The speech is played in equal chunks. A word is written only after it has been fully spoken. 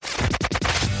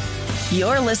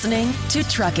You're listening to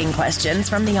Trucking Questions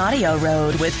from the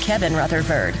AudioRoad with Kevin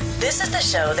Rutherford. This is the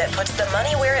show that puts the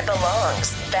money where it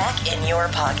belongs, back in your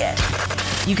pocket.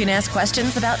 You can ask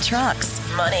questions about trucks,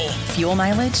 money, fuel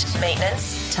mileage,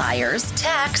 maintenance, tires,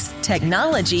 tax,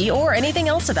 technology, or anything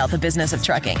else about the business of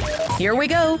trucking. Here we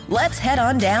go. Let's head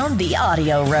on down the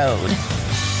AudioRoad.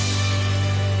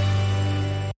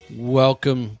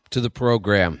 Welcome to the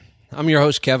program. I'm your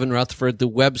host, Kevin Rutherford. The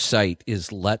website is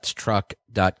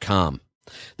Letstruck.com.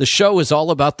 The show is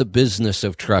all about the business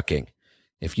of trucking.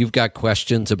 If you've got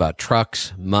questions about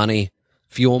trucks, money,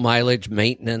 fuel mileage,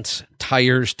 maintenance,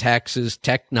 tires, taxes,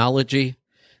 technology,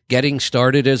 getting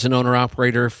started as an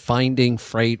owner-operator, finding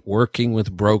freight, working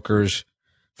with brokers,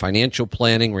 financial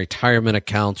planning, retirement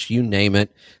accounts, you name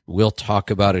it, we'll talk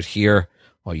about it here.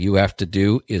 All you have to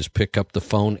do is pick up the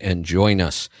phone and join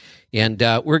us. And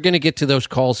we're going to get to those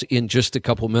calls in just a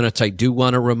couple minutes. I do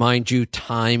want to remind you,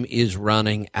 time is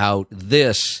running out.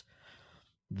 This,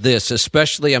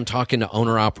 especially I'm talking to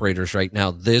owner-operators right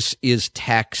now, this is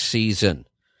tax season.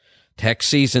 Tax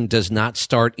season does not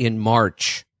start in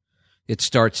March. It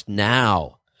starts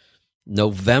now.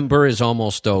 November is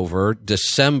almost over.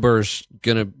 December's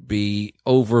going to be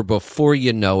over before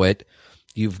you know it.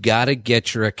 You've got to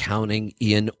get your accounting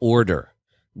in order.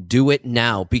 Do it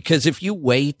now, because if you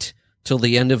wait till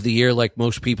the end of the year like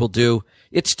most people do,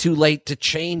 it's too late to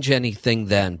change anything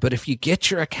then. But if you get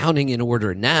your accounting in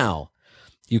order now,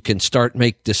 you can start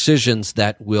make decisions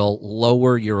that will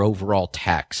lower your overall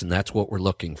tax, and that's what we're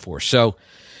looking for. So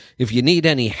if you need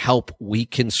any help, we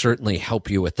can certainly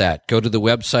help you with that. Go to the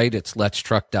website, it's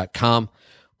letstruck.com,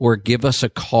 or give us a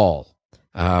call.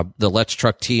 The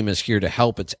Letstruck team is here to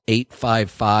help. It's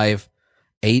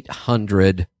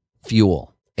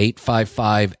 855-800-FUEL,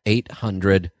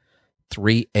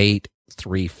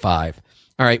 855-800-3835.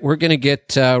 All right, we're going to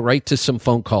get right to some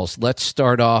phone calls. Let's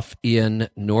start off in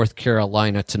North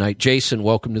Carolina tonight. Jason,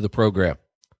 welcome to the program.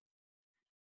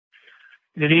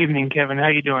 Good evening, Kevin. How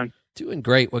you doing? Doing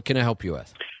great. What can I help you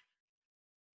with?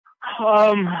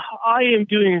 I am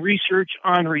doing research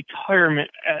on retirement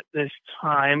at this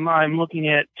time. I'm looking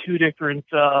at two different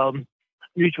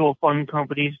mutual fund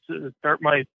companies to start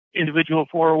my individual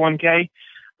 401k.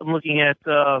 I'm looking at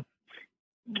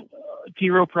T.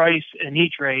 Rowe Price and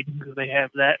E-Trade because they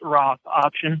have that Roth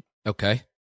option. Okay.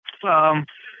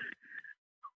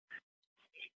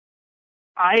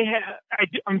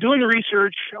 I'm doing the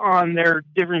research on their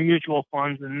different mutual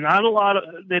funds, and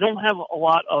they don't have a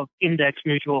lot of index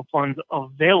mutual funds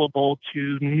available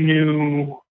to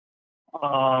new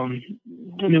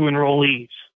enrollees.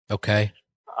 Okay.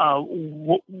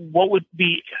 What would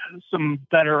be some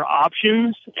better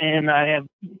options? And I have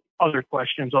other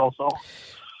questions also.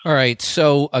 All right.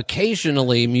 So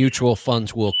occasionally mutual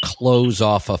funds will close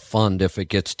off a fund if it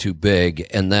gets too big,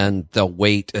 and then they'll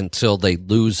wait until they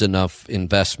lose enough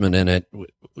investment in it.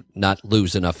 Not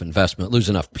lose enough investment, lose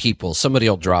enough people. Somebody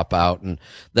will drop out, and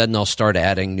then they'll start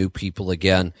adding new people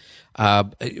again.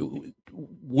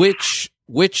 Which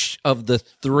of the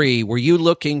three, were you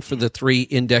looking for the three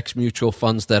index mutual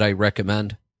funds that I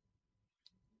recommend?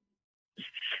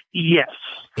 Yes.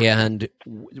 And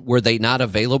were they not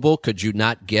available? Could you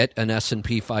not get an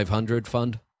S&P 500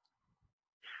 fund?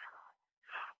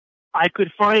 I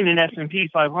could find an S&P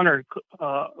 500,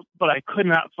 but I could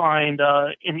not find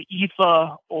an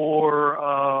EFA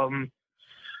or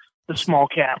the small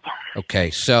cap.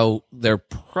 Okay, so they're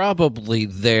probably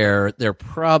there. They're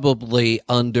probably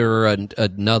under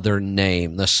another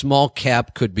name. The small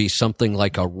cap could be something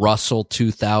like a Russell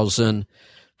 2000,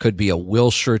 could be a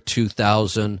Wilshire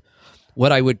 2000.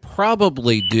 What I would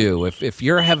probably do, if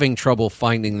you're having trouble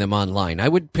finding them online, I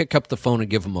would pick up the phone and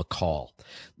give them a call.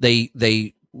 They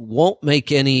won't make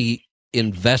any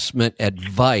investment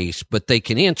advice, but they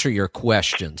can answer your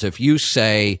questions. If you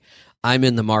say, I'm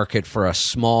in the market for a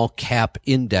small cap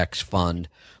index fund,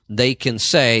 they can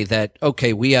say that,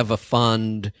 okay, we have a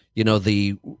fund,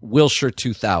 the Wilshire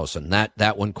 2000,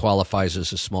 that one qualifies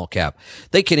as a small cap.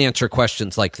 They can answer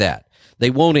questions like that. They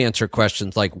won't answer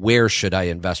questions like, where should I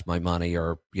invest my money,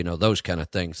 or, those kind of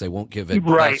things. They won't give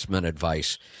investment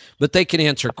advice, but they can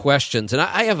answer questions. And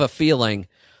I have a feeling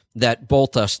that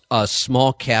both a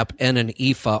small cap and an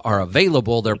EFA are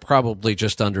available. They're probably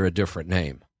just under a different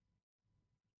name.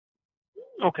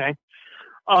 Okay.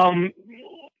 As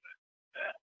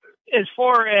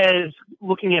far as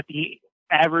looking at the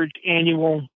average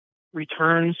annual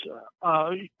returns,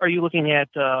 are you looking at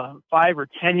 5 or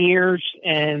 10 years?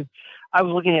 And I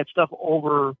was looking at stuff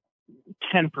over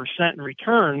 10% in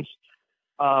returns,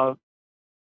 but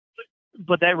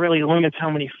that really limits how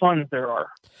many funds there are.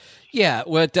 Yeah,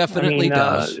 well, it definitely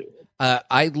does.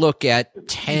 I look at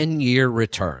 10-year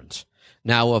returns.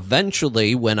 Now,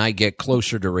 eventually, when I get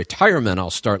closer to retirement,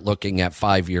 I'll start looking at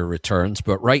 5-year returns.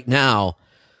 But right now,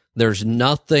 there's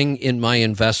nothing in my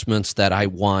investments that I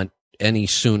want any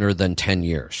sooner than 10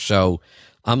 years. So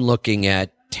I'm looking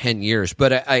at 10 years.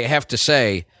 But I have to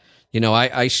say,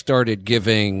 I started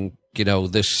giving,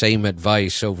 this same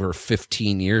advice over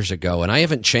 15 years ago, and I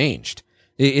haven't changed.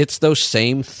 It's those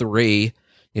same three,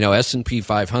 S&P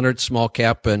 500, small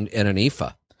cap, and an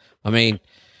EFA. I mean,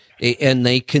 and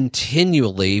they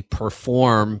continually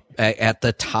perform at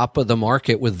the top of the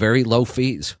market with very low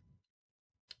fees.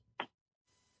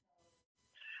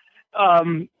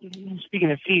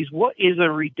 Speaking of fees, what is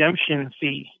a redemption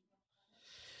fee?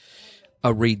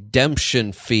 A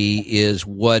redemption fee is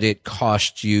what it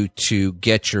costs you to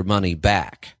get your money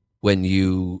back. When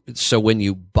you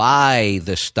buy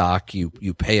the stock, you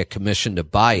pay a commission to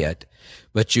buy it,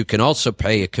 but you can also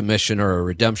pay a commission or a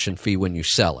redemption fee when you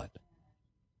sell it.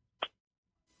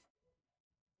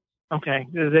 Okay.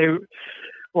 A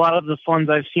lot of the funds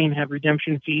I've seen have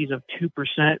redemption fees of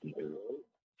 2%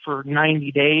 for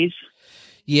 90 days.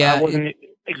 Yeah. I wasn't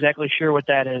exactly sure what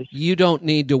that is. You don't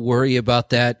need to worry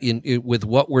about that. With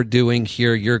what we're doing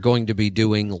here, you're going to be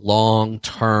doing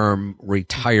long-term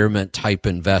retirement type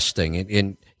investing.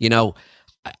 And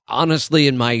honestly,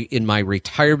 in my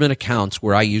retirement accounts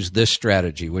where I use this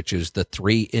strategy, which is the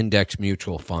 3 index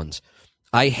mutual funds,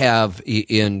 I have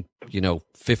in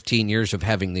 15 years of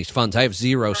having these funds, I have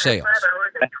 0 sales.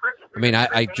 I mean,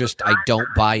 I don't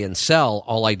buy and sell.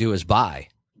 All I do is buy.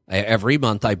 Every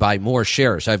month I buy more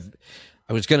shares. I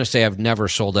was going to say I've never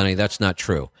sold any. That's not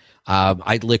true.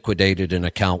 I liquidated an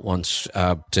account once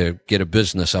to get a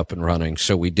business up and running,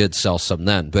 so we did sell some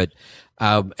then. But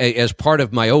as part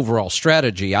of my overall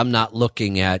strategy, I'm not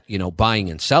looking at buying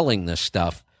and selling this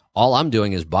stuff. All I'm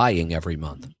doing is buying every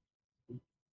month.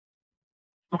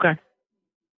 Okay.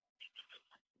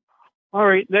 All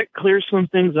right, that clears some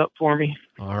things up for me.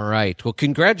 All right. Well,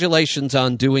 congratulations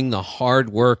on doing the hard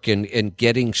work and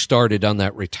getting started on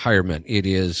that retirement. It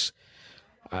is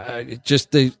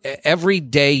just every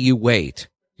day you wait,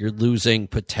 you're losing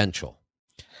potential.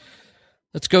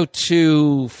 Let's go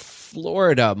to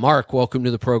Florida. Mark, welcome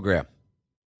to the program.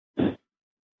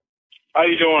 How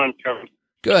you doing, Kevin?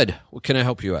 Good. What can I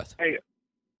help you with? Hey,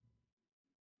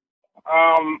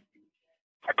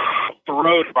 I crossed the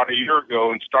road about a year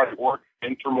ago and started working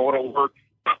intermodal work,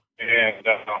 and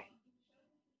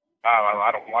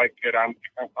I don't like it. I'm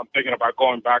thinking about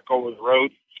going back over the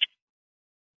road,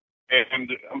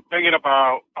 and I'm thinking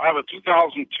about I have a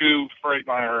 2002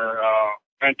 Freightliner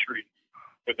entry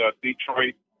with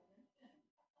Detroit,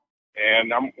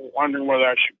 and I'm wondering whether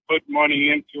I should put money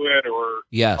into it or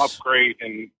upgrade.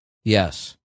 And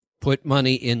yes, put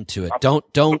money into it.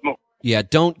 Don't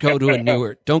go to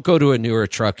a newer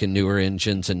truck and newer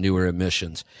engines and newer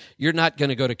emissions. You're not going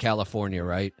to go to California,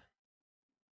 right?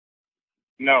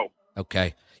 No.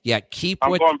 Okay. Yeah,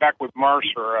 I'm going back with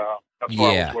Mercer. That's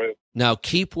what I was with. Now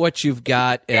keep what you've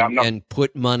got and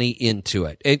put money into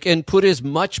it. And put as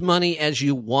much money as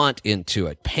you want into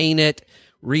it. Paint it,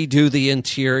 redo the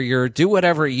interior, do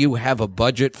whatever you have a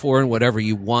budget for and whatever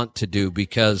you want to do,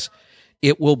 because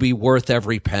it will be worth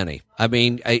every penny. I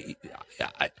mean,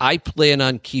 I plan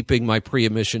on keeping my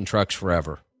pre-emission trucks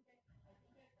forever.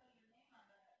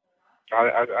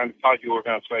 I thought you were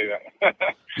going to say that.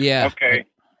 Yeah. Okay.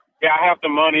 Yeah, I have the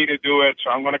money to do it,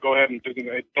 so I'm going to go ahead and do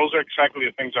it. Those are exactly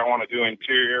the things I want to do: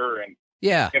 interior and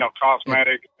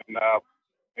cosmetic and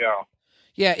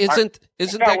Yeah, isn't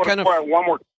that kind of one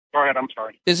more? Go ahead. I'm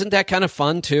sorry. Isn't that kind of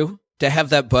fun too, to have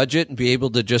that budget and be able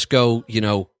to just go,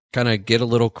 kind of get a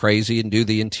little crazy and do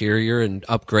the interior and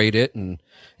upgrade it and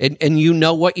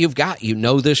what you've got.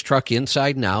 This truck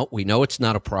inside and out. We know it's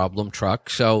not a problem truck.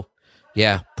 So,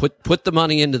 yeah, put the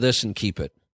money into this and keep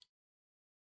it.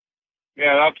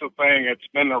 Yeah, that's the thing. It's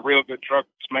been a real good truck.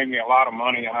 It's made me a lot of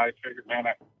money, and I figured, man,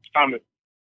 it's time to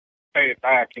pay it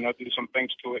back, do some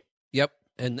things to it. Yep,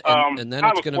 and then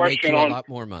it's going to make you a lot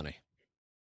more money.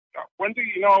 When do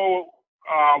you know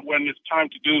when it's time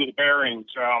to do the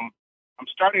bearings? I'm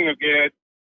starting to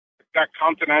got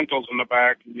Continentals in the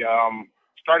back.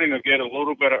 Starting to get a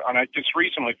little bit and I just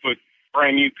recently put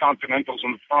brand new Continentals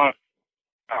in the front,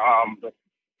 the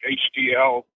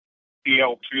HDL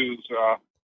DL2s.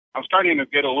 I'm starting to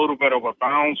get a little bit of a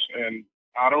bounce, and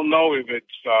I don't know if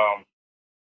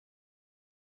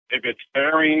it's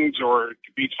bearings or it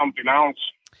could be something else.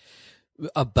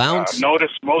 A bounce?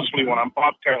 Notice mostly when I'm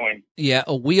bobtailing. Yeah,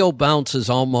 a wheel bounce is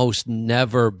almost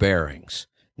never bearings.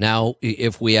 Now,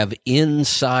 if we have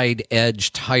inside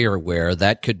edge tire wear,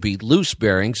 that could be loose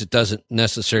bearings. It doesn't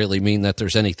necessarily mean that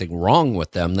there's anything wrong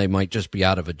with them. They might just be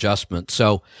out of adjustment.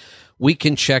 So we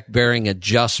can check bearing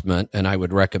adjustment, and I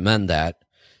would recommend that.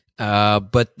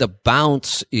 But the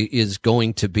bounce is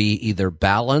going to be either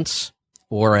balance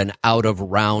or an out of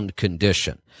round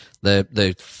condition.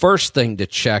 The first thing to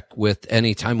check with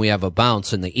any time we have a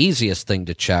bounce, and the easiest thing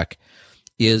to check,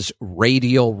 is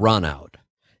radial runout.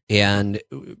 And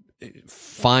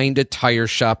find a tire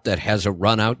shop that has a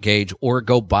runout gauge, or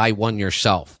go buy one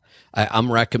yourself. I'm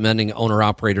recommending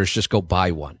owner-operators just go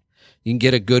buy one. You can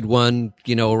get a good one,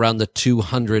 around the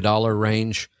 $200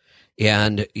 range,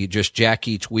 and you just jack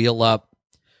each wheel up,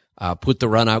 put the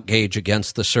runout gauge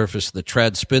against the surface of the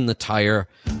tread, spin the tire.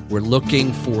 We're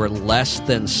looking for less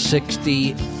than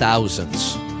 60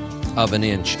 thousandths of an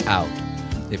inch out.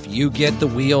 If you get the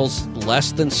wheels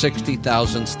less than 60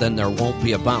 thousandths, then there won't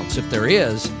be a bounce. If there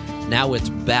is, now it's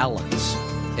balance.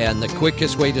 And the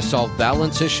quickest way to solve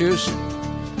balance issues,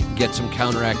 get some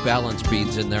counteract balance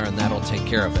beads in there, and that'll take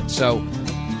care of it. So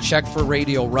check for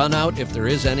radial runout. If there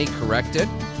is any, correct it.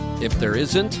 If there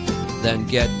isn't, then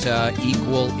get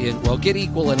equal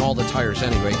in all the tires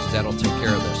anyway, because that'll take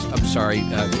care of this. I'm sorry,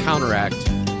 counteract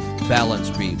balance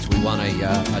beads. We want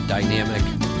a dynamic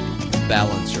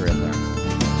balancer in there.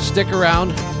 Stick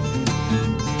around.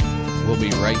 We'll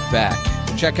be right back.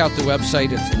 Check out the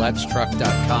website. It's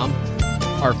Letstruck.com.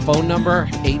 Our phone number,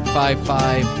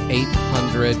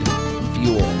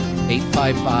 855-800-FUEL.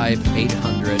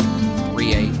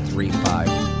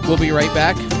 855-800-3835. We'll be right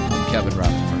back. I'm Kevin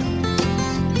Rutherford.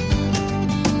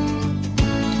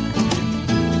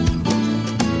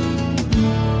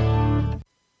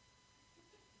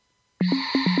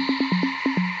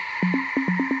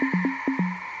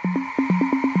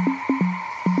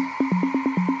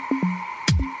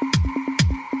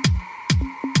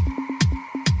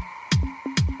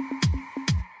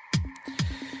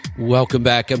 Welcome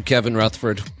back. I'm Kevin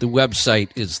Rutherford. The website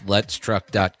is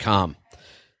Letstruck.com.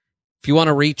 If you want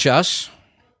to reach us,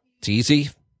 it's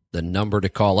easy. The number to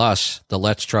call us, the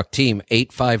Letstruck team,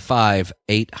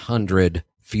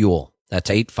 855-800-FUEL. That's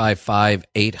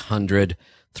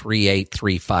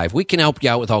 855-800-3835. We can help you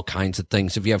out with all kinds of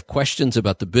things. If you have questions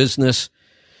about the business,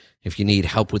 if you need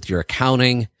help with your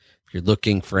accounting, if you're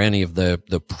looking for any of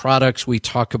the products we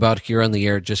talk about here on the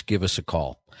air, just give us a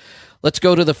call. Let's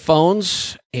go to the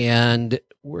phones, and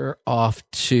we're off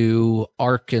to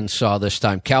Arkansas this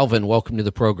time. Calvin, welcome to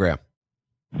the program.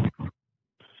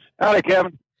 Howdy,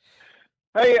 Kevin.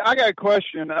 Hey, I got a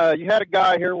question. You had a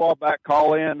guy here a while back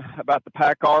call in about the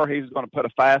PACCAR. He was going to put a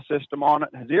fast system on it.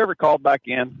 Has he ever called back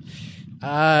in?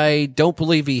 I don't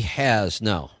believe he has,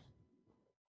 no.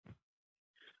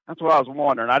 That's what I was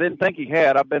wondering. I didn't think he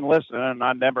had. I've been listening, and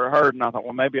I never heard, and I thought,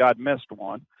 well, maybe I'd missed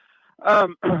one.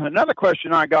 Another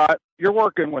question I got, you're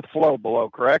working with Flow Below,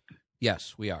 correct?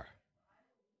 Yes, we are.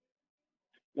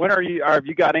 When have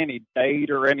you got any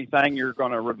date or anything you're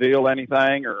going to reveal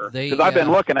anything? Or because I've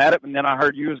been looking at it, and then I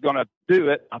heard you was going to do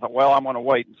it. I thought, well, I'm going to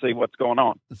wait and see what's going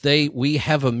on. We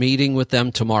have a meeting with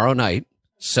them tomorrow night.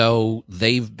 So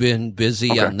they've been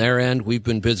busy on their end. We've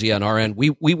been busy on our end.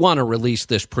 We want to release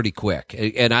this pretty quick.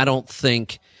 And I don't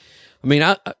think,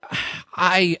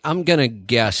 I'm going to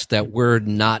guess that we're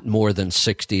not more than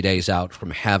 60 days out from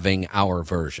having our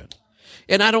version.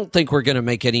 And I don't think we're going to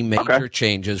make any major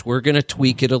changes. We're going to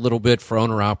tweak it a little bit for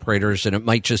owner operators, and it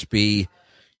might just be,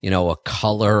 a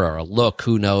color or a look,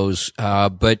 who knows.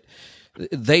 But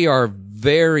they are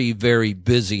very, very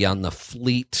busy on the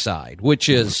fleet side, which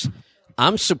is,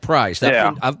 I'm surprised.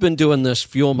 I've been doing this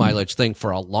fuel mileage thing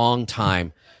for a long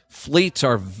time. Fleets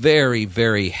are very,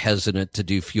 very hesitant to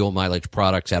do fuel mileage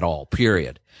products at all,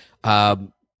 period.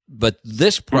 But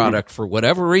this product, for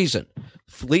whatever reason,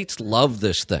 fleets love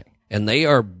this thing, and they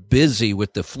are busy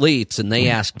with the fleets, and they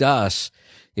asked us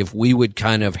if we would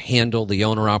kind of handle the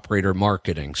owner-operator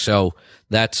marketing. So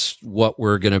that's what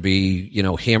we're going to be,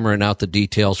 hammering out the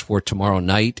details for tomorrow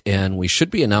night, and we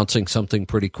should be announcing something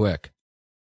pretty quick.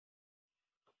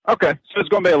 Okay, so it's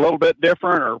going to be a little bit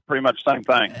different, or pretty much the same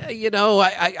thing?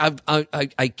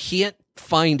 I can't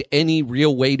find any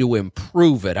real way to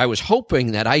improve it. I was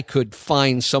hoping that I could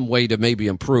find some way to maybe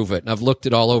improve it, and I've looked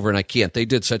it all over, and I can't. They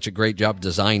did such a great job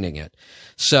designing it.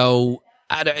 So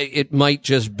it might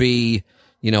just be,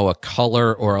 a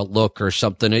color or a look or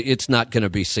something. It's not going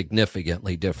to be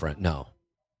significantly different, no.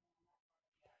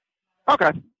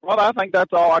 Okay, well, I think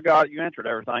that's all I got. You answered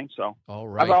everything, so all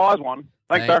right. That's all I was wanting.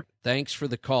 Thanks, sir. Thanks for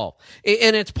the call.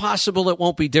 And it's possible it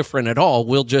won't be different at all.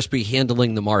 We'll just be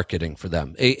handling the marketing for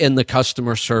them and the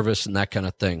customer service and that kind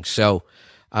of thing. So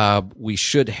we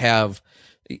should have,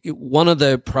 One of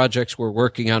the projects we're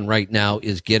working on right now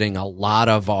is getting a lot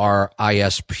of our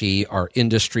ISP, our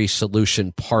industry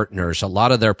solution partners, a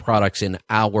lot of their products in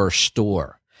our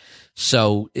store.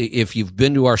 So if you've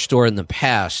been to our store in the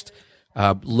past,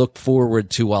 look forward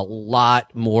to a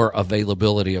lot more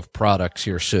availability of products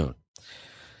here soon.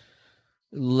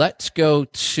 Let's go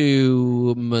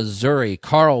to Missouri.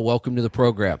 Carl, welcome to the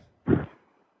program.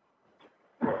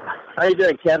 How you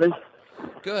doing, Kevin?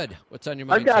 Good. What's on your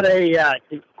mind? I've got a...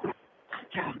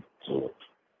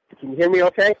 can you hear me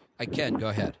okay? I can. Go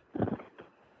ahead.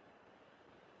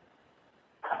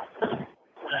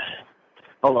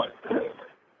 Hold on.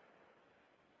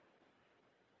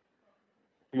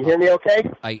 Can you hear me okay?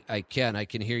 I can. I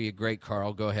can hear you great,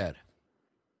 Carl. Go ahead.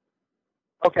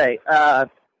 Okay.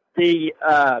 The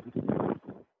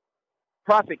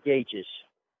profit gauges.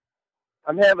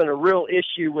 I'm having a real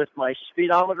issue with my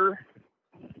speedometer,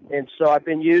 and so I've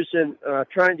been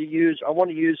I want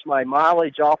to use my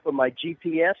mileage off of my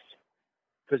GPS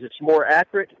because it's more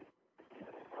accurate.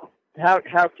 How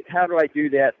do I do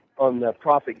that on the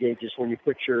profit gauges when you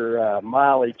put your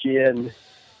mileage in?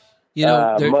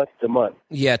 Month to month.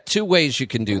 Yeah, two ways you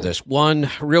can do this. One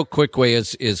real quick way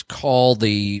is call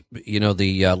the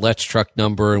Letstruck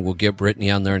number, and we'll get Brittany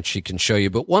on there and she can show you.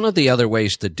 But one of the other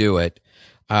ways to do it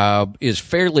is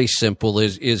fairly simple,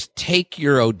 is take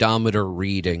your odometer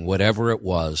reading, whatever it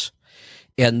was,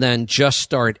 and then just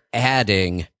start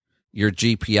adding your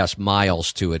GPS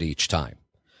miles to it each time.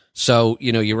 So,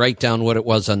 you write down what it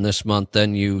was on this month,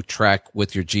 then you track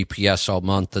with your GPS all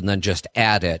month, and then just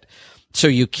add it. So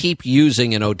you keep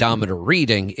using an odometer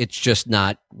reading. It's just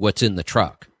not what's in the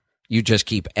truck. You just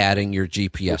keep adding your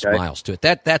GPS miles to it.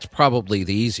 That's probably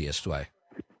the easiest way.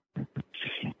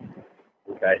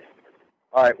 Okay.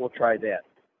 All right, we'll try that.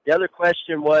 The other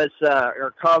question was,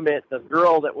 or comment, the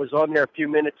girl that was on there a few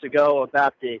minutes ago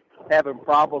about having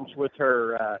problems with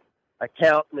her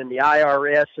accountant and the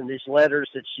IRS and these letters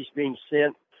that she's being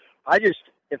sent.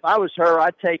 If I was her,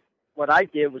 what I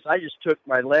did was I just took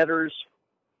my letters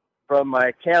from my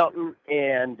accountant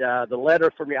and the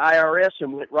letter from the IRS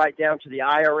and went right down to the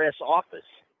IRS office.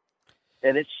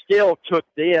 And it still took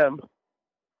them,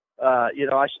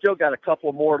 I still got a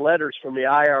couple more letters from the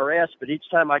IRS, but each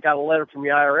time I got a letter from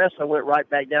the IRS, I went right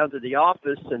back down to the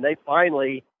office, and they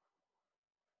finally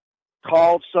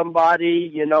called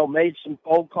somebody, made some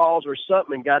phone calls or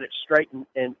something and got it straightened,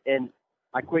 and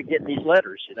I quit getting these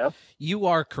letters, You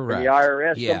are correct. From the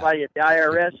IRS, yeah. Somebody at the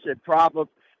IRS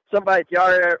somebody at the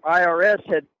IRS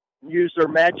had used their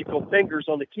magical fingers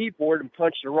on the keyboard and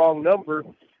punched the wrong number.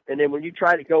 And then when you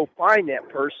try to go find that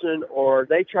person, or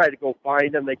they try to go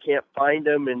find them, they can't find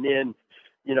them. And then,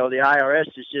 the IRS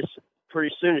is just,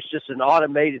 pretty soon it's just an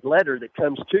automated letter that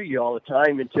comes to you all the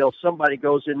time until somebody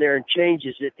goes in there and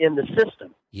changes it in the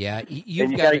system. Yeah.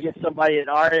 You got to get somebody at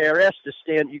IRS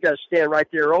you got to stand right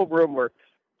there over them, or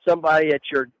somebody at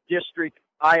your district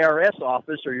IRS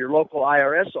office or your local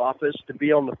IRS office to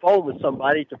be on the phone with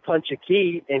somebody to punch a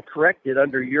key and correct it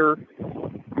under your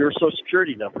Social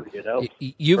Security number,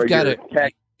 You've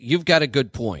got a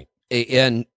good point.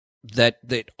 And that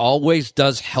always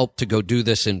does help to go do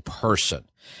this in person.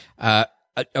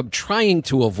 I'm trying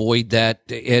to avoid that.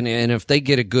 And if they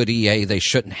get a good EA, they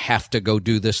shouldn't have to go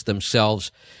do this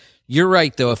themselves. You're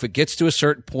right, though. If it gets to a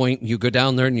certain point, you go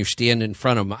down there and you stand in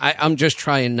front of them. I'm just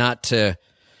trying not to.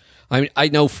 I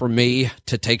know for me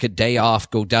to take a day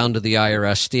off, go down to the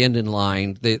IRS, stand in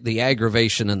line, the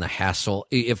aggravation and the hassle.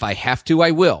 If I have to,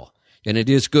 I will. And it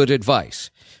is good advice.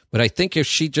 But I think if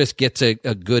she just gets a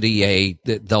good EA,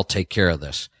 they'll take care of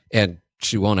this. And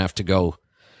she won't have to go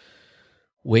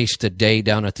waste a day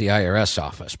down at the IRS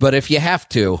office. But if you have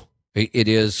to,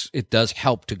 it does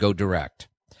help to go direct.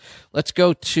 Let's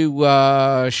go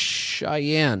to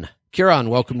Cheyenne. Kieran,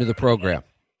 welcome to the program.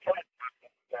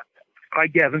 Hi,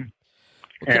 Kevin.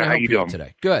 How you doing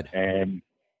today? Good. A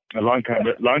long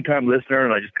time listener,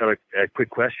 and I just got a quick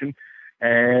question.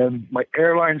 My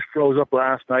airlines froze up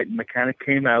last night, and the mechanic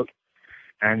came out,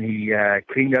 and he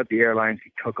cleaned out the airlines.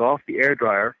 He took off the air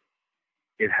dryer.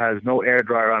 It has no air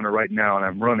dryer on it right now, and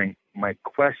I'm running. My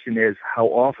question is, how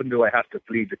often do I have to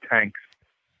bleed the tanks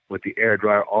with the air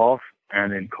dryer off?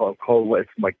 And in cold, it's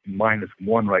like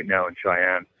 -1 right now in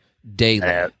Cheyenne.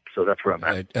 Daily. So that's where I'm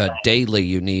at. Daily,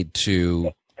 you need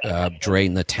to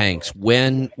drain the tanks.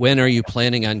 When are you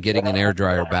planning on getting an air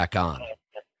dryer back on?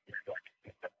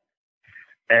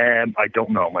 I don't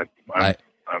know.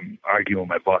 I'm arguing with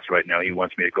my boss right now. He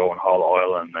wants me to go and haul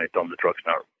oil, and I tell him the truck's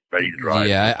not ready to drive.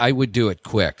 Yeah, I would do it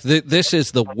quick. This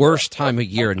is the worst time of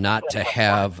year not to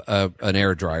have an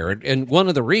air dryer. And one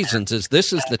of the reasons is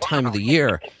this is the time of the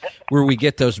year where we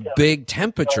get those big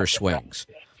temperature swings.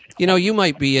 You know, you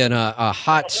might be in a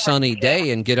hot, sunny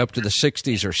day and get up to the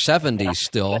 60s or 70s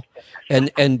still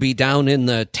and be down in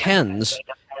the 10s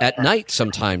at night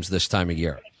sometimes this time of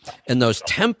year. And those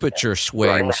temperature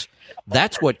swings,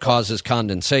 that's what causes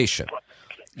condensation.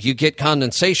 You get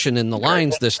condensation in the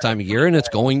lines this time of year, and it's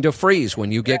going to freeze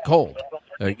when you get cold.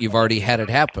 You've already had it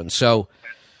happen. So,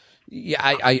 yeah,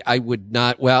 I would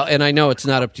not. Well, and I know it's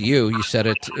not up to you. You said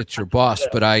it's your boss,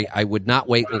 but I would not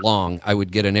wait long. I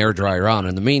would get an air dryer on.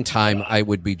 In the meantime, I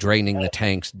would be draining the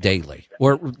tanks daily,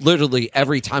 or literally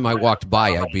every time I walked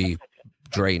by, I'd be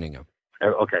draining them.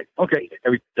 Okay.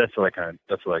 That's what I kind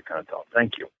of thought.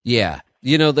 Thank you. Yeah,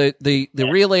 you know the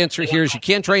real answer here is you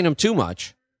can't drain them too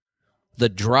much. The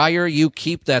drier you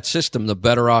keep that system, the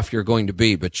better off you're going to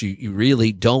be. But you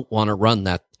really don't want to run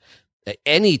that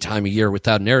any time of year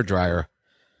without an air dryer,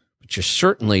 but you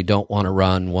certainly don't want to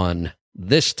run one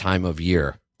this time of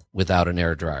year without an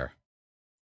air dryer.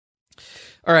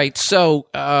 All right, so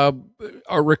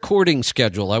our recording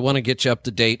schedule, I want to get you up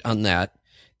to date on that.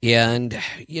 And,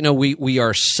 you know, we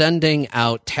are sending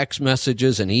out text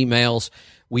messages and emails.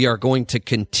 We are going to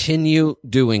continue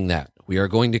doing that. We are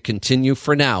going to continue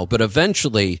for now, but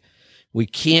eventually we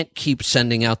can't keep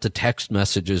sending out the text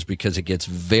messages because it gets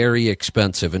very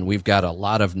expensive, and we've got a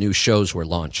lot of new shows we're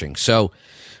launching. So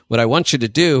what I want you to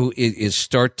do is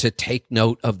start to take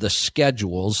note of the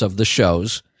schedules of the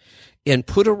shows and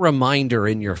put a reminder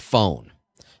in your phone.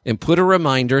 And put a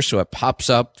reminder so it pops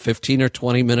up 15 or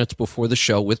 20 minutes before the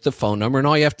show with the phone number, and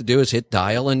all you have to do is hit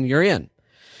dial and you're in.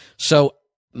 So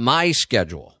my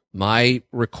schedule, my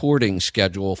recording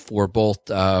schedule for both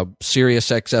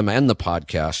SiriusXM and the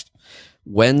podcast,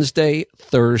 Wednesday,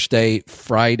 Thursday,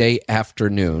 Friday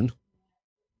afternoon,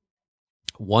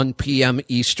 1 p.m.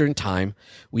 Eastern time.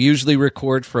 We usually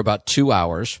record for about 2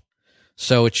 hours.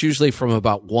 So it's usually from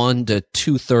about 1 to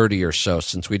 2:30 or so.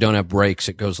 Since we don't have breaks,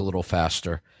 it goes a little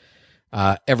faster.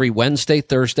 Every Wednesday,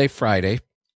 Thursday, Friday,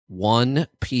 1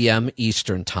 p.m.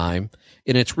 Eastern time.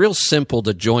 And it's real simple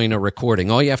to join a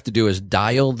recording. All you have to do is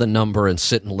dial the number and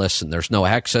sit and listen. There's no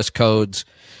access codes.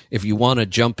 If you want to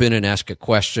jump in and ask a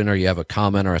question or you have a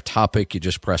comment or a topic, you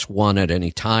just press 1 at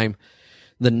any time.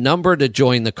 The number to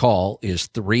join the call is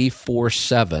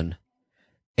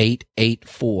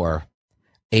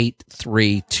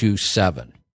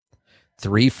 347-884-8327.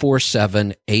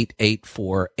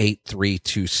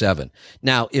 347-884-8327.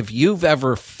 Now, if you've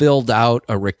ever filled out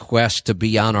a request to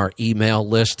be on our email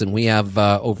list, and we have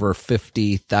over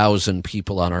 50,000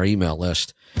 people on our email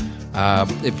list,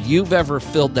 if you've ever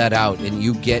filled that out and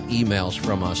you get emails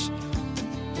from us,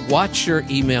 watch your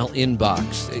email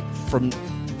inbox.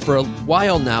 For a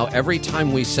while now, every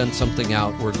time we send something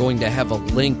out, we're going to have a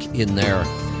link in there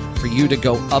for you to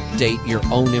go update your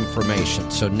own information.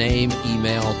 So name,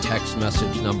 email, text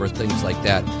message number, things like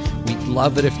that. We'd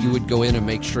love it if you would go in and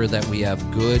make sure that we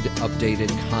have good,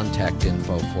 updated contact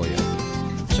info for you.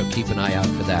 So keep an eye out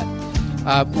for that.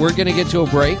 We're going to get to a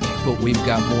break, but we've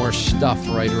got more stuff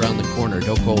right around the corner.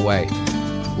 Don't go away.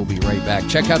 We'll be right back.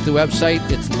 Check out the website.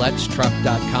 It's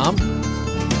Letstruck.com.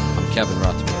 I'm Kevin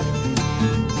Rutherford.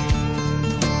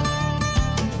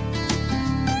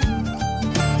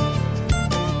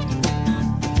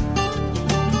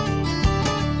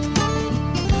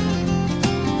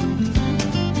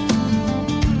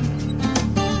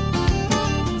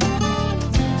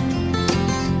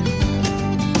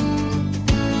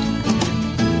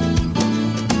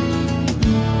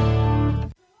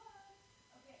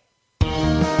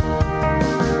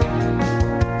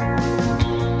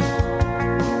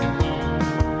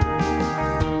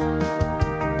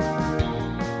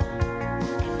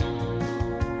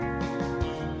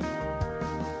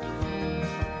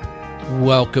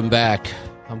 Welcome back.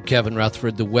 I'm Kevin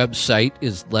Rutherford. The website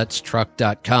is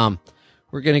Letstruck.com.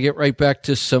 We're going to get right back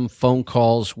to some phone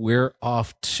calls. We're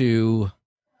off to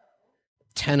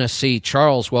Tennessee.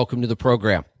 Charles, welcome to the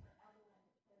program.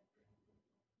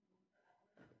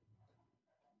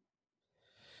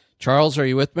 Charles, are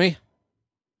you with me?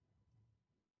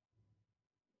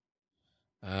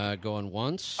 Going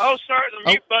once. Oh, sorry, the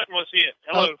mute button was hit.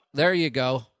 Hello. Oh, there you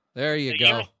go. There you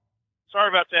go. Sorry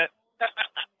about that.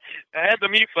 I had the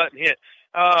mute button hit.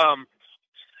 How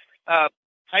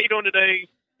you doing today?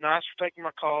 Nice for taking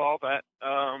my call, all that.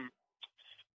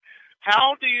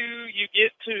 How do you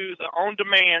get to the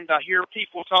on-demand? I hear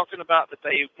people talking about that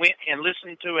they went and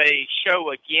listened to a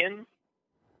show again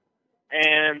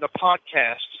and the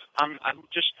podcast. I'm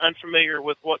just unfamiliar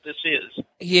with what this is.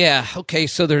 Yeah, okay,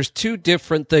 so there's two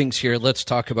different things here. Let's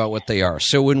talk about what they are.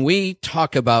 So when we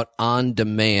talk about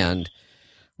on-demand,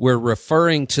 we're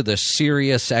referring to the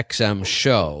SiriusXM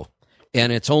show,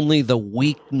 and it's only the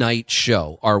weeknight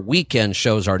show. Our weekend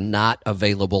shows are not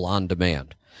available on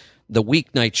demand. The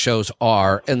weeknight shows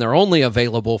are, and they're only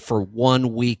available for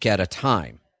 1 week at a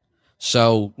time.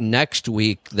 So next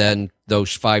week, then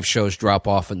those 5 shows drop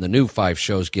off and the new 5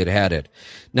 shows get added.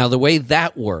 Now, the way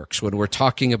that works when we're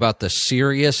talking about the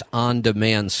Sirius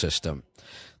on-demand system,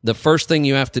 the first thing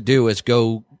you have to do is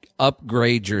go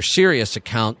upgrade your Sirius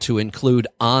account to include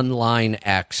online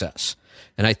access.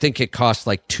 And I think it costs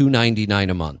like $2.99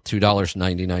 a month,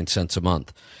 $2.99 a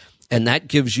month. And that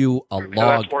gives you a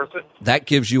that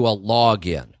gives you a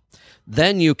login.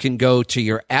 Then you can go to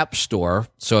your app store.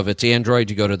 So if it's Android,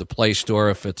 you go to the Play Store.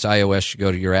 If it's iOS, you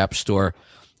go to your app store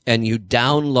and you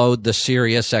download the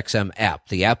SiriusXM app.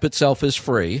 The app itself is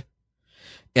free.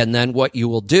 And then what you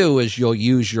will do is you'll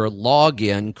use your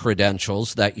login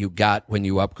credentials that you got when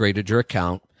you upgraded your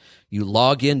account. You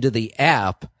log into the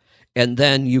app, and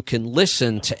then you can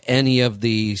listen to any of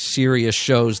the Sirius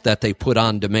shows that they put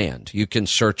on demand. You can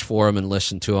search for them and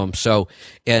listen to them. So,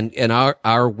 and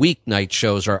our weeknight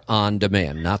shows are on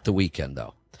demand, not the weekend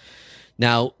though.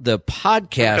 Now, the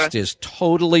podcast is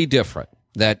totally different.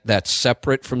 That's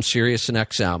separate from Sirius and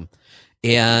XM.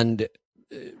 And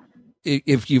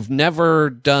if you've never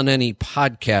done any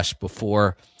podcasts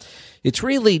before, it's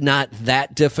really not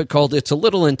that difficult. It's a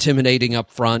little intimidating up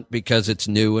front because it's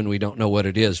new and we don't know what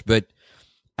it is. But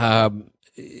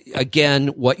again,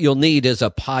 what you'll need is a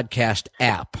podcast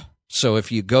app. So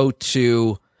if you go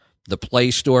to the Play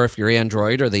Store if you're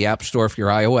Android or the App Store if you're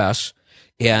iOS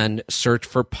and search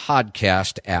for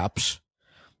podcast apps.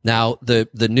 Now, the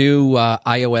new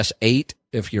iOS 8,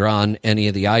 if you're on any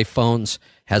of the iPhones,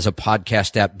 has a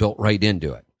podcast app built right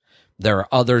into it. There are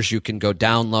others you can go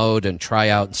download and try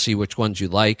out and see which ones you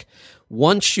like.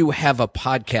 Once you have a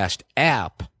podcast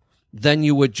app, then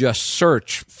you would just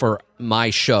search for my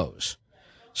shows.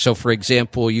 So, for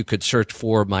example, you could search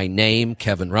for my name,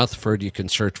 Kevin Rutherford. You can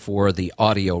search for the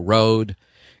AudioRoad,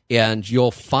 and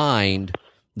you'll find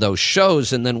those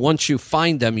shows. And then once you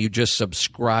find them, you just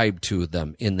subscribe to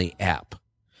them in the app.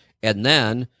 And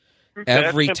then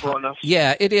every time,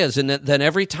 yeah, it is. And then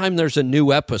every time there's a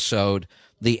new episode,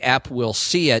 the app will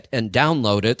see it and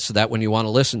download it so that when you want to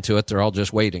listen to it, they're all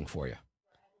just waiting for you.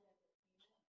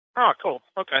 Oh, cool.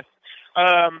 Okay.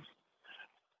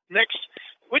 Next,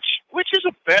 which is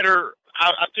a better?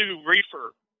 I do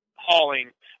reefer hauling.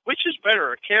 Which is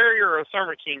better, a Carrier or a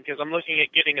Thermo King? Because I'm looking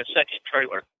at getting a second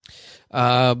trailer.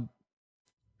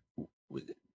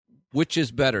 Which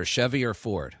is better, Chevy or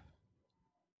Ford?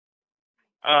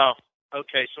 Oh,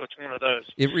 okay. So it's one of those.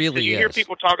 It really is. You hear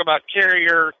people talk about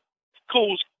Carrier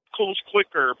cools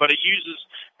quicker, but it uses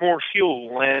more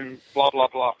fuel and blah, blah,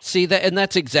 blah. See,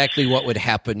 that's exactly what would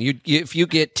happen. If you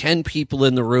get 10 people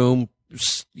in the room,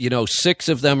 6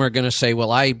 of them are going to say,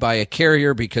 well, I buy a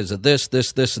Carrier because of this,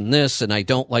 and this, and I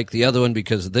don't like the other one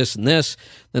because of this and this.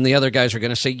 Then the other guys are going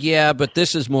to say, yeah, but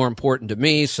this is more important to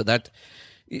me. So that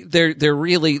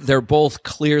they're both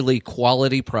clearly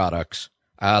quality products.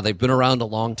 They've been around a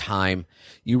long time.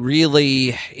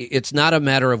 It's not a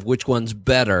matter of which one's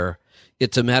better.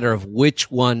 It's a matter of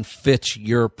which one fits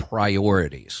your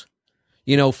priorities.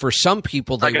 For some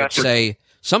people,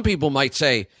 some people might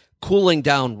say, cooling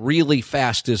down really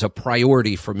fast is a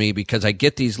priority for me because I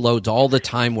get these loads all the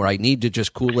time where I need to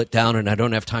just cool it down and I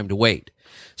don't have time to wait.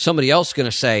 Somebody else is going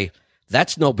to say,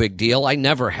 that's no big deal. I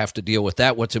never have to deal with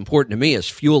that. What's important to me is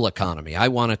fuel economy. I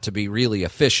want it to be really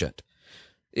efficient.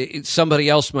 Somebody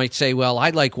else might say, well,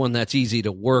 I like one that's easy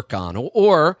to work on.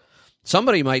 Or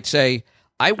somebody might say,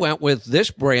 I went with this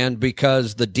brand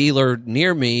because the dealer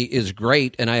near me is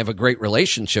great and I have a great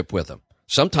relationship with them.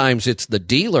 Sometimes it's the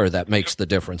dealer that makes the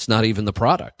difference, not even the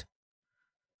product.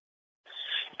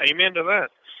 Amen to that.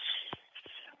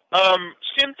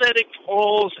 Synthetic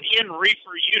oils in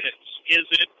reefer units.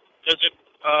 Does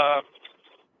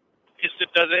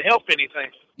it help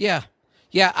anything? Yeah.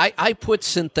 Yeah, I put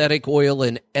synthetic oil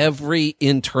in every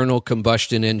internal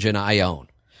combustion engine I own.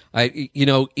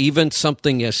 Even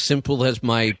something as simple as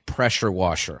my pressure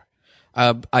washer.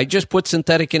 I just put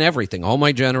synthetic in everything. All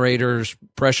my generators,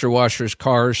 pressure washers,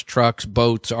 cars, trucks,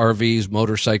 boats, RVs,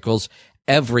 motorcycles,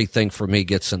 everything for me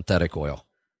gets synthetic oil.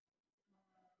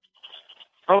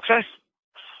 Okay.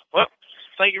 Well,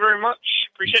 thank you very much.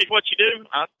 Appreciate what you do.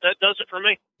 That does it for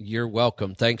me. You're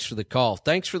welcome. Thanks for the call.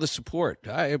 Thanks for the support.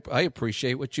 I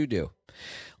appreciate what you do.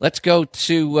 Let's go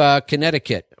to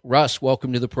Connecticut. Russ,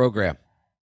 welcome to the program.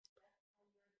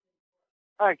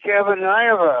 Hi, Kevin. I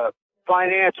have a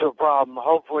financial problem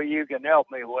hopefully you can help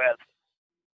me with.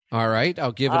 All right.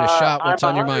 I'll give it a shot. What's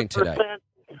on your mind today?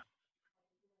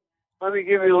 Let me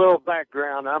give you a little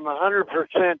background. I'm 100%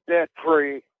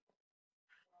 debt-free.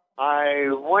 I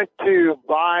went to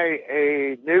buy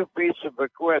a new piece of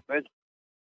equipment.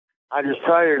 I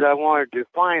decided I wanted to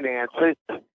finance it.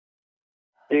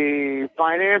 The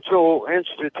financial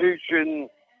institution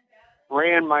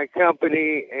ran my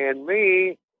company and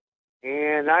me,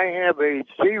 and I have a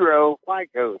 0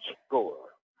 FICO score.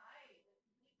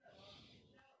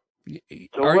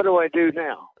 So what do I do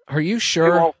now? Are you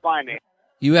sure? You won't finance.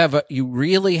 You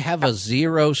really have a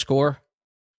 0 score?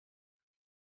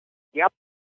 Yep.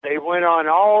 They went on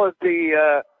all of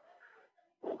the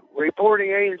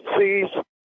reporting agencies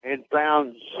and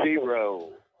found 0.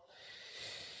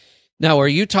 Now, are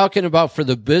you talking about for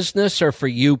the business or for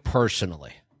you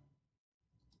personally?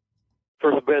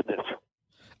 For the business.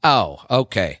 Oh,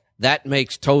 okay. That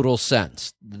makes total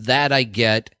sense. That I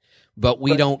get, but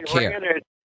we don't care.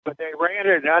 But they ran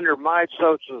it under my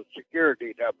Social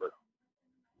Security number.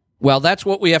 Well, that's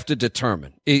what we have to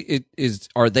determine.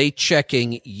 Are they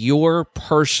checking your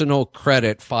personal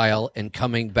credit file and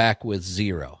coming back with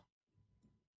 0?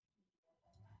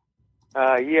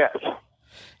 Yes.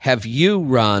 Have you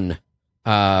run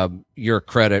your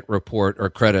credit report or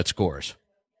credit scores?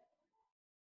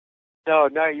 No,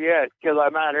 not yet, because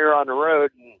I'm out here on the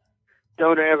road and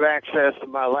don't have access to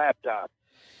my laptop.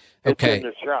 It's in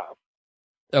the shop.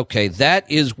 Okay,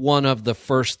 that is one of the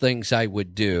first things I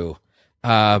would do,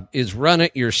 is run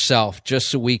it yourself just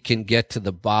so we can get to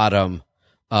the bottom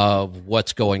of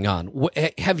what's going on.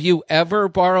 Have you ever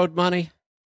borrowed money?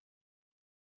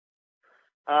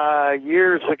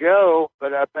 Years ago,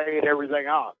 but I paid everything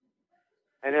off.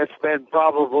 And it's been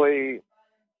probably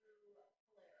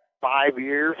 5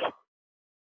 years.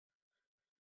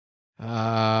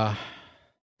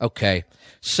 Okay.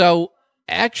 So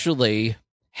actually,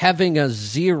 having a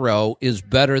 0 is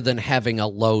better than having a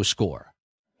low score.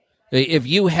 If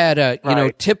you had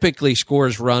typically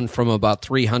scores run from about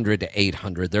 300 to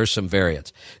 800. There's some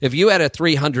variance. If you had a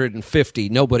 350,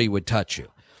 nobody would touch you.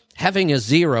 Having a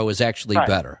 0 is actually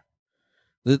better.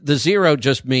 The 0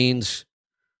 just means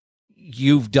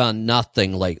you've done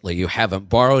nothing lately. You haven't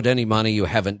borrowed any money. You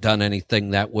haven't done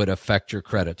anything that would affect your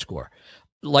credit score.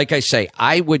 Like I say,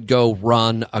 I would go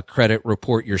run a credit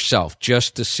report yourself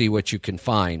just to see what you can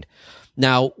find.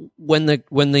 Now, when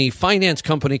the finance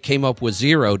company came up with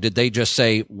 0, did they just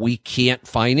say, we can't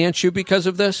finance you because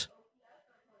of this?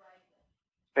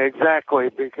 Exactly,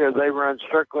 because they run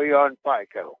strictly on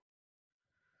FICO.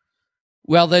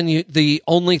 Well, then the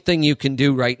only thing you can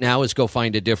do right now is go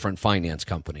find a different finance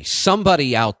company.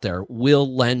 Somebody out there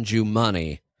will lend you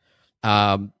money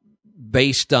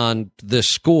based on the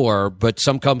score, but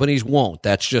some companies won't.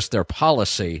 That's just their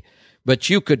policy. But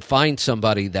you could find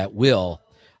somebody that will.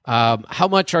 How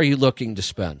much are you looking to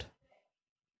spend?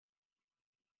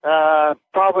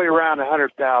 Probably around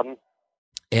 $100,000.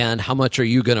 And how much are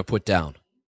you going to put down?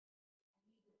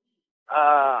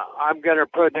 I'm going to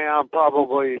put down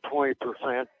probably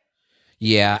 20%.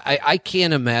 Yeah, I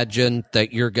can't imagine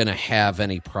that you're going to have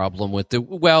any problem with it.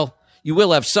 Well, you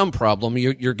will have some problem.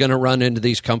 You're going to run into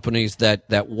these companies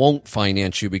that won't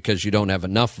finance you because you don't have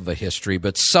enough of a history,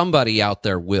 but somebody out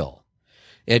there will.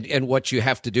 And what you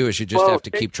have to do is you just have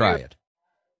to keep trying.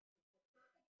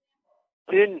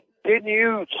 Didn't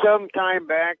you some time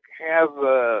back have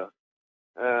a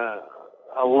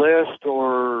list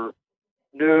or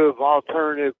knew of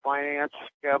alternative finance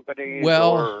companies?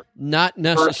 Well, or not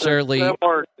necessarily.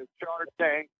 Similar to Shark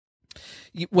Tank?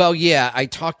 Well, yeah, I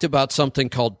talked about something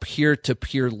called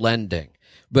peer-to-peer lending,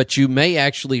 but you may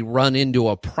actually run into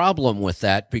a problem with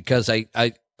that because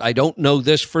I don't know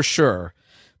this for sure,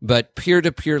 but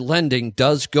peer-to-peer lending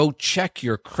does go check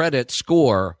your credit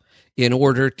score in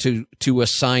order to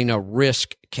assign a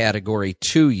risk category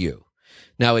to you.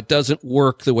 Now, it doesn't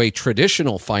work the way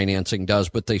traditional financing does,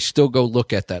 but they still go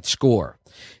look at that score.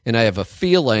 And I have a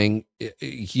feeling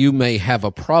you may have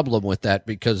a problem with that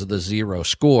because of the 0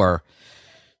 score.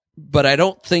 But I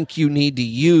don't think you need to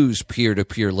use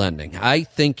peer-to-peer lending. I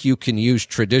think you can use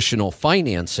traditional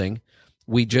financing.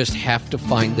 We just have to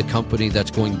find the company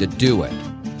that's going to do it.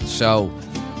 So,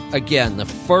 again, the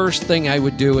first thing I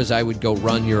would do is I would go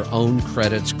run your own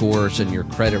credit scores and your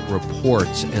credit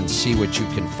reports and see what you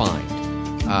can find.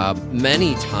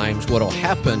 Many times what will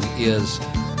happen is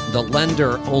the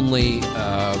lender only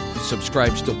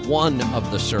subscribes to one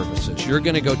of the services. You're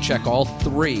going to go check all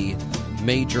 3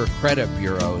 major credit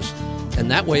bureaus, and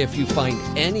that way if you find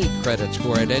any credit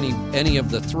score at any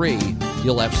of the 3,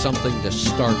 you'll have something to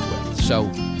start with. So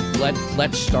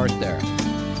let's start there.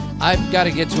 I've got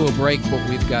to get to a break, but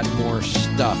we've got more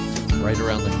stuff right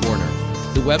around the corner.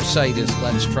 The website is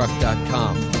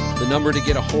Letstruck.com. The number to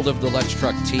get a hold of the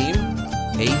Letstruck team,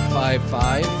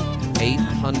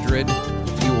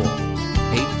 855-800-FUEL.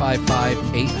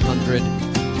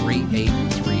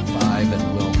 855-800-3835,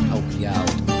 and we'll help you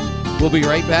out. We'll be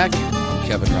right back. I'm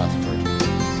Kevin Rutherford.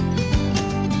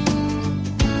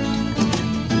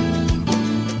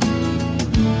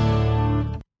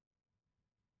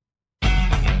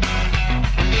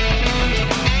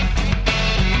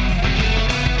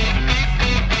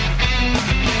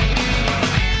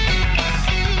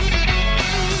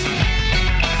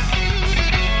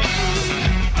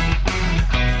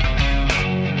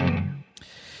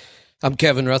 I'm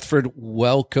Kevin Rutherford.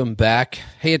 Welcome back.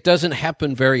 Hey, it doesn't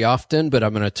happen very often, but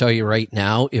I'm going to tell you right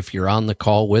now, if you're on the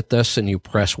call with us and you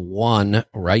press 1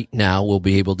 right now, we'll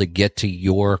be able to get to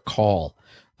your call.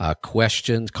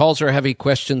 Calls are heavy,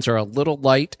 questions are a little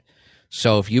light.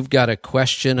 So if you've got a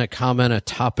question, a comment, a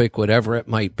topic, whatever it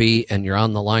might be, and you're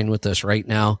on the line with us right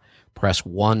now, press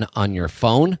 1 on your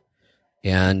phone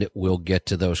and we'll get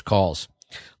to those calls.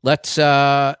 Let's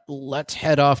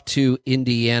head off to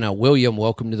Indiana. William,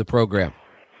 welcome to the program.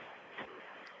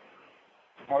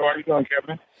 How are you doing,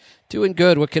 Kevin? Doing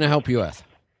good. What can I help you with?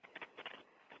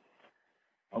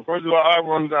 First of all, I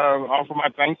want to offer my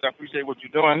thanks. I appreciate what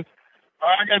you're doing.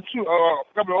 I got a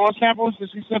couple of oil samples that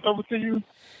she sent over to you.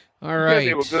 All right.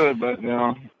 They were good, but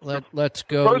let's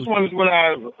go. The first one is when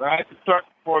I had to start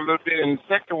for a little bit, and the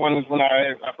second one is when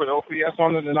I put OPS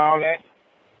on it and all that.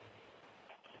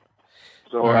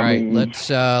 So, all right, let's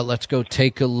go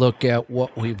take a look at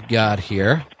what we've got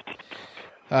here.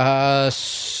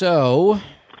 So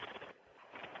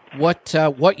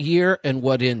what year and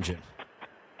what engine?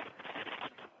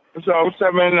 So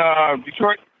 07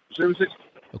 Detroit Series 6.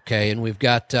 Okay, and we've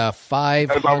got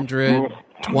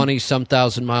 520-some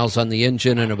thousand miles on the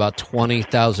engine and about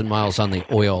 20,000 miles on the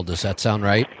oil. Does that sound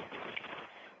right?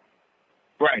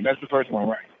 Right, that's the first one,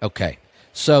 right. Okay.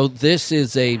 So this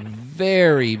is a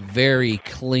very, very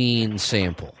clean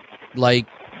sample. Like,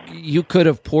 you could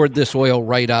have poured this oil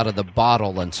right out of the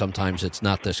bottle, and sometimes it's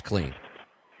not this clean.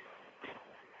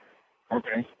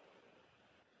 Okay.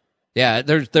 Yeah,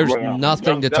 there's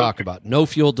nothing to talk about. No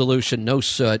fuel dilution, no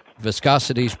soot.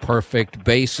 Viscosity's perfect.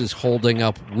 Base is holding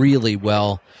up really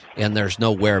well, and there's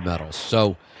no wear metals.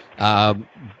 So,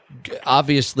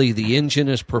 obviously, the engine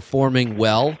is performing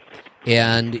well.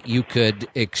 And you could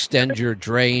extend your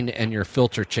drain and your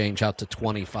filter change out to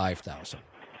 25,000.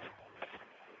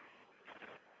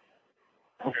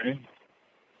 Okay.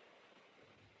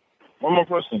 One more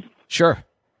question. Sure.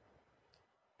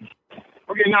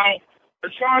 Okay, now, as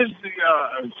far as the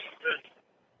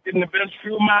getting the best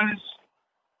fuel mileage,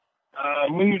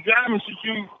 when you're driving, should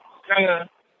you kind of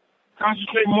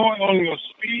concentrate more on your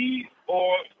speed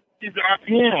or keep the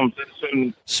RPMs at a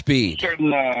certain speed? Keep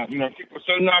a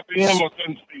certain RPM or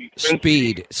certain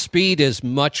speed? Speed is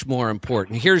much more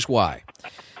important. Here's why.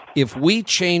 If we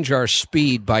change our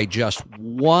speed by just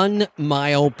 1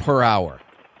 mile per hour,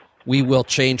 we will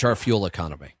change our fuel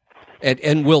economy.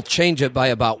 And we'll change it by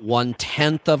about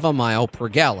 1/10 of a mile per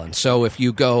gallon. So if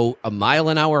you go a mile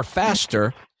an hour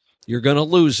faster, you're going to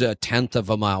lose 1/10 of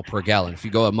a mile per gallon. If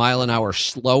you go a mile an hour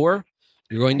slower,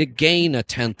 you're going to gain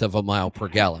 1/10 of a mile per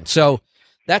gallon. So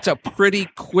that's a pretty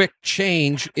quick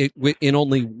change in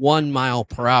only 1 mile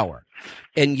per hour.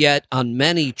 And yet on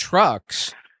many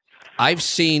trucks, I've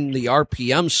seen the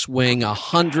RPM swing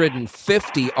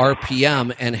 150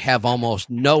 RPM and have almost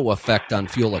no effect on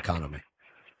fuel economy.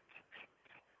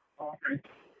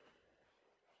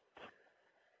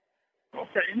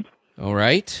 Okay. All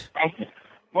right. Okay.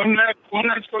 One last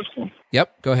question.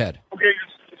 Yep, go ahead. Okay,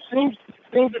 it seems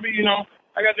to be,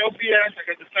 I got the OPS, I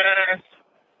got the fast,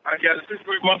 I got the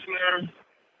 6-way muffler,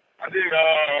 I did,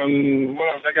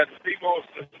 what else? I got the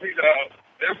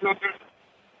air filter.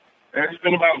 And it's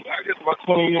been about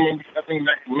 20,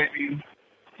 maybe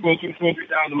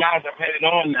 23,000 miles I've had it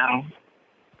on now.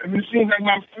 And it seems like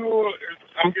my fuel,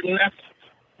 I'm getting less,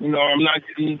 I'm not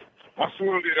getting, my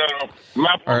fuel,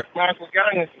 my per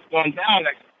gallon is going down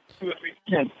like 2 or 3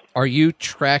 cents. Are you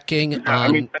tracking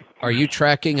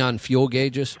on fuel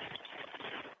gauges?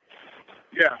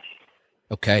 Yeah.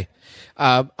 Okay.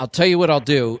 I'll tell you what I'll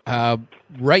do.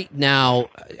 Right now,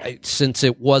 since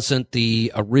it wasn't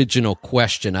the original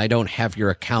question, I don't have your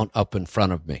account up in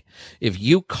front of me. If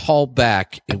you call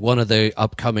back in one of the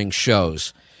upcoming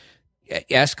shows,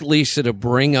 ask Lisa to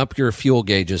bring up your fuel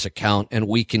gauges account, and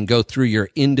we can go through your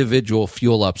individual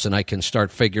fuel ups, and I can start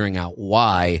figuring out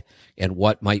why and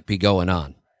what might be going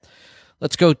on.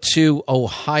 Let's go to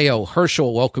Ohio.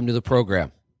 Herschel, welcome to the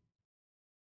program.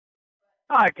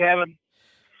 Hi, Kevin.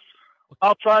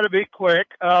 I'll try to be quick.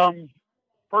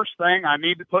 First thing, I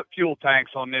need to put fuel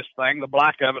tanks on this thing. The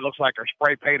black of it looks like they're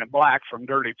spray painted black from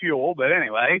dirty fuel. But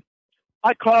anyway,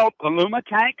 I called the Luma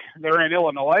tank. They're in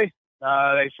Illinois.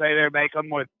 They say they make them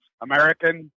with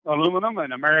American aluminum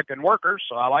and American workers,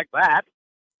 so I like that.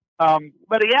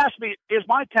 But he asked me, is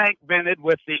my tank vented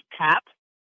with the cap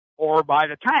or by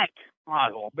the tank?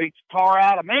 Well, beats tar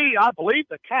out of me. I believe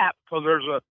the cap, because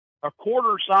there's a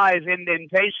quarter-size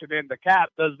indentation in the cap.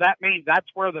 Does that mean that's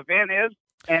where the vent is?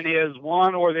 And is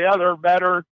one or the other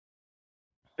better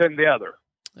than the other?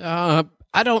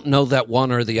 I don't know that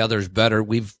one or the other is better.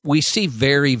 We see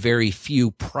very, very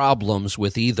few problems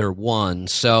with either one,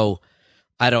 so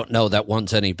I don't know that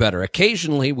one's any better.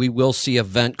 Occasionally, we will see a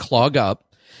vent clog up,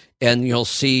 and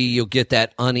you'll get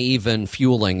that uneven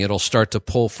fueling. It'll start to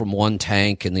pull from one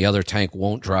tank, and the other tank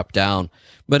won't drop down.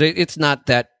 But it's not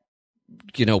that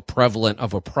prevalent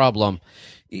of a problem.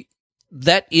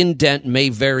 That indent may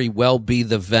very well be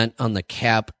the vent on the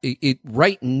cap,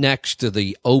 right next to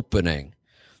the opening.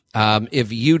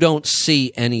 If you don't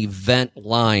see any vent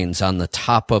lines on the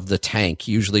top of the tank,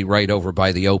 usually right over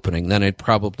by the opening, then it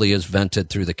probably is vented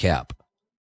through the cap.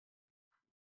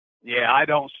 Yeah, I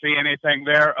don't see anything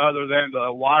there other than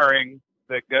the wiring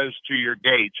that goes to your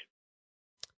gauge.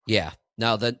 Yeah.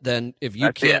 Now then if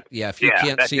you can't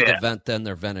see the vent, then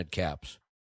they're vented caps.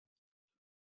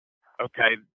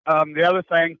 Okay. The other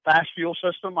thing, fast fuel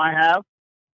system I have,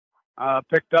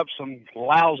 picked up some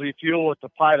lousy fuel at the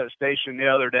pilot station the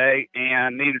other day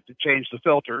and needed to change the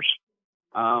filters.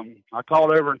 I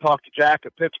called over and talked to Jack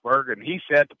at Pittsburgh, and he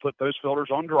said to put those filters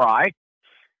on dry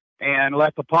and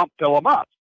let the pump fill them up.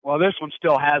 Well, this one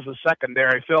still has a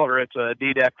secondary filter. It's a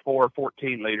DDEC 4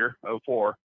 14-liter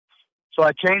 04. So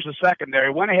I changed the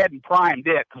secondary, went ahead and primed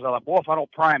it, because I thought, boy, if I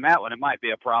don't prime that one, it might be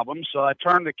a problem. So I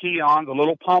turned the key on. The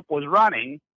little pump was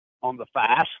running on the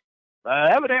fast.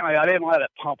 Evidently, I didn't let it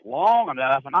pump long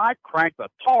enough, and I cranked the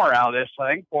tar out of this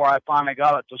thing before I finally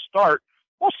got it to start.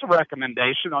 What's the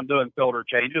recommendation on doing filter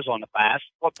changes on the fast?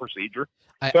 What procedure?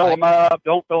 Fill them up,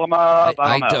 don't fill them up?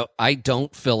 I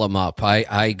don't fill them up.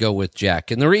 I go with Jack.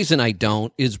 And the reason I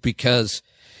don't is because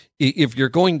if you're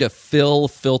going to fill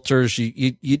filters,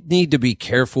 you need to be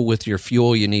careful with your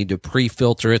fuel. You need to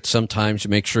pre-filter it sometimes to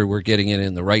make sure we're getting it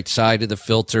in the right side of the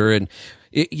filter. And,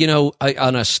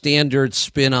 on a standard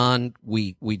spin-on,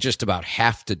 we just about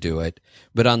have to do it.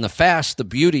 But on the fast, the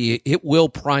beauty, it will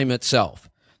prime itself.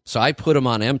 So I put them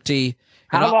on empty,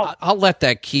 and I'll let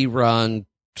that key run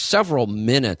several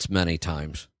minutes many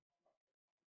times.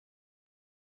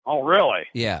 Oh, really?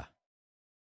 Yeah.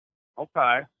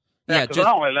 Okay. Yeah, because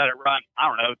I only let it run,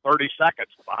 30 seconds.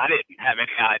 I didn't have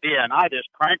any idea, and I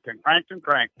just cranked and cranked and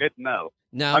cranked. Didn't know.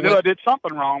 Now, I knew I did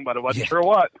something wrong, but I wasn't sure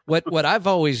what. What I've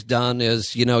always done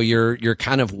is, you're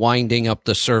kind of winding up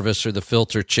the service or the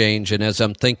filter change, and as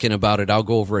I'm thinking about it, I'll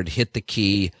go over and hit the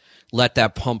key, let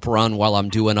that pump run while I'm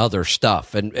doing other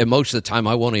stuff. And most of the time,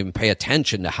 I won't even pay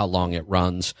attention to how long it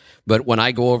runs. But when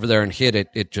I go over there and hit it,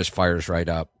 it just fires right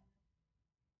up.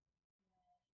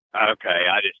 Okay,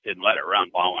 I just didn't let it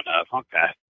run long enough. Okay.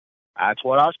 That's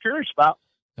what I was curious about.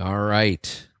 All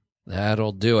right.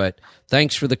 That'll do it.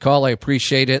 Thanks for the call. I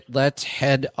appreciate it. Let's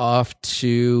head off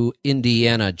to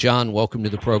Indiana. John, welcome to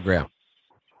the program.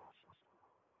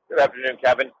 Good afternoon,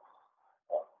 Kevin.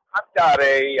 I've got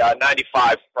a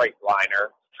 95 Freightliner.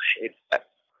 It's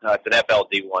an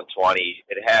FLD 120.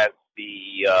 It has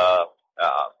the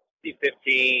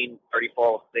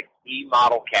 153406E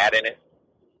model cat in it.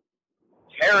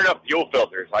 Tearing up fuel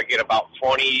filters. I get about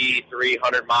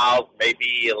 2,300 miles,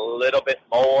 maybe a little bit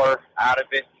more out of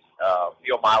it.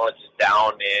 Fuel mileage is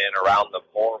down in around the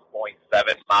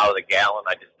 4.7 mile of the gallon.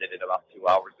 I just did it about 2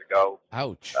 hours ago.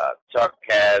 Ouch. Truck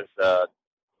has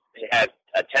it has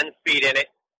a 10-speed in it.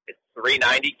 It's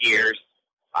 390 gears.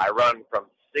 I run from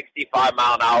 65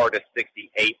 mile an hour to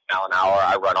 68 mile an hour.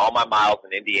 I run all my miles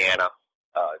in Indiana,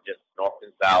 just north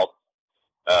and south.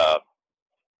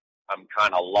 I'm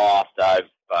kind of lost. I've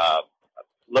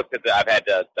looked at I've had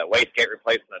the wastegate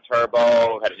replaced in a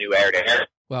turbo, had a new air-to-air.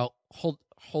 Well, hold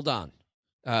on.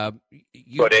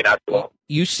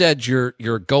 You said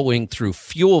you're going through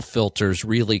fuel filters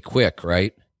really quick,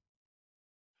 right?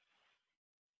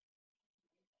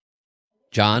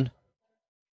 John?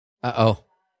 Uh-oh.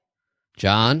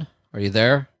 John, are you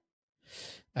there?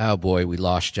 Oh, boy, we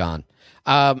lost John.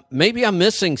 Maybe I'm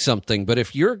missing something, but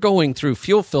if you're going through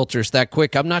fuel filters that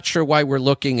quick, I'm not sure why we're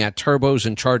looking at turbos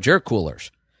and charge air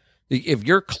coolers. If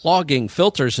you're clogging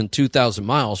filters in 2,000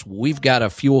 miles, we've got a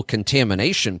fuel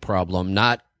contamination problem,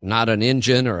 not an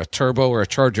engine or a turbo or a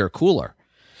charge air cooler.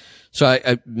 So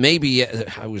I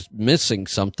was missing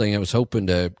something. I was hoping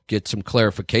to get some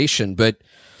clarification, but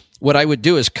what I would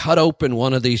do is cut open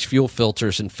one of these fuel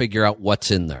filters and figure out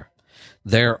what's in there.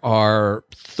 There are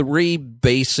 3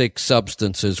 basic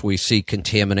substances we see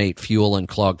contaminate fuel and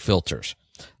clog filters.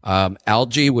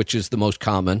 Algae, which is the most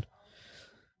common.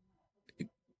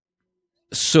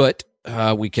 Soot.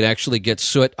 We can actually get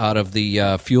soot out of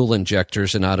the fuel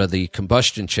injectors and out of the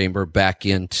combustion chamber back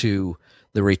into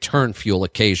the return fuel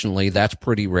occasionally. That's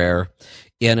pretty rare.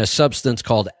 And a substance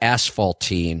called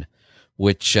asphaltene,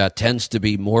 which tends to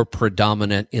be more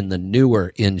predominant in the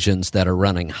newer engines that are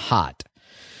running hot.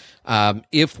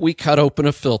 If we cut open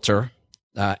a filter,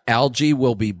 algae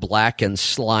will be black and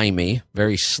slimy,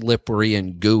 very slippery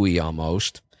and gooey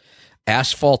almost.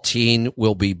 Asphaltene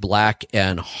will be black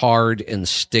and hard and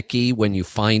sticky. When you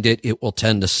find it, it will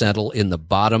tend to settle in the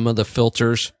bottom of the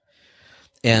filters.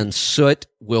 And soot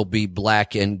will be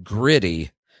black and gritty.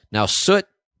 Now, soot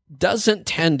doesn't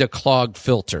tend to clog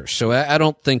filters, so I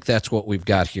don't think that's what we've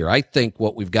got here. I think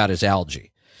what we've got is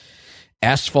algae.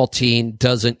 Asphaltene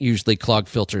doesn't usually clog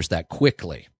filters that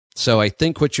quickly, so I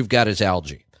think what you've got is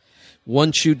algae.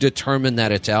 Once you determine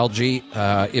that it's algae,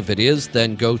 if it is,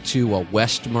 then go to a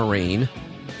West Marine,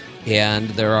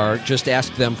 and just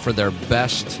ask them for their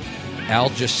best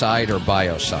algicide or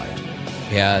biocide,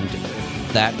 and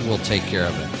that will take care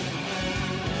of it.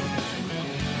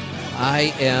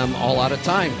 I am all out of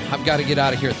time. I've got to get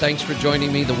out of here. Thanks for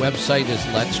joining me. The website is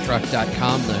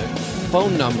Letstruck.com. The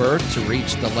phone number to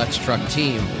reach the Letstruck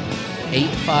team,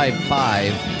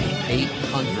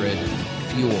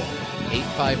 855-800-FUEL.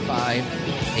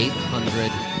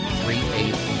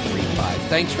 855-800-3835.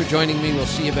 Thanks for joining me. We'll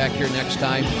see you back here next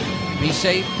time. Be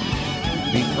safe,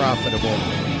 be profitable,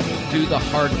 do the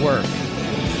hard work,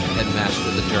 and master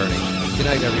the journey. Good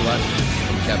night, everyone.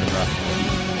 I'm Kevin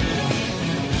Rutherford.